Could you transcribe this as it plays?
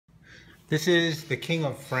This is the King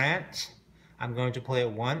of France. I'm going to play it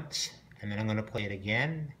once, and then I'm going to play it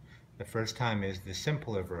again. The first time is the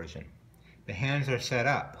simpler version. The hands are set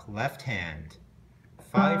up. Left hand,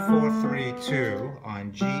 5, 4, 3, 2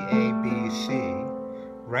 on G, A, B, C.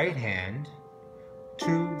 Right hand,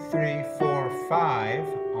 2, 3, 4, 5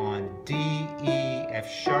 on D, E, F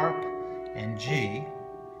sharp, and G.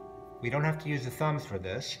 We don't have to use the thumbs for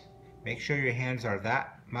this. Make sure your hands are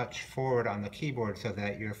that much forward on the keyboard so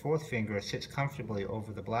that your fourth finger sits comfortably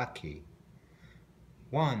over the black key.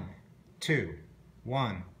 1, 2,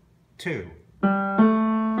 1, 2.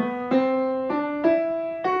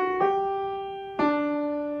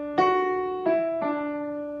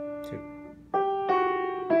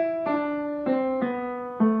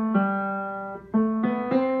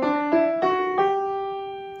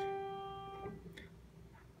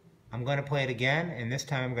 I'm going to play it again, and this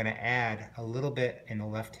time I'm going to add a little bit in the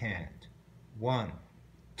left hand. 1,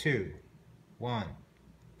 2, 1,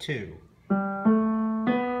 2.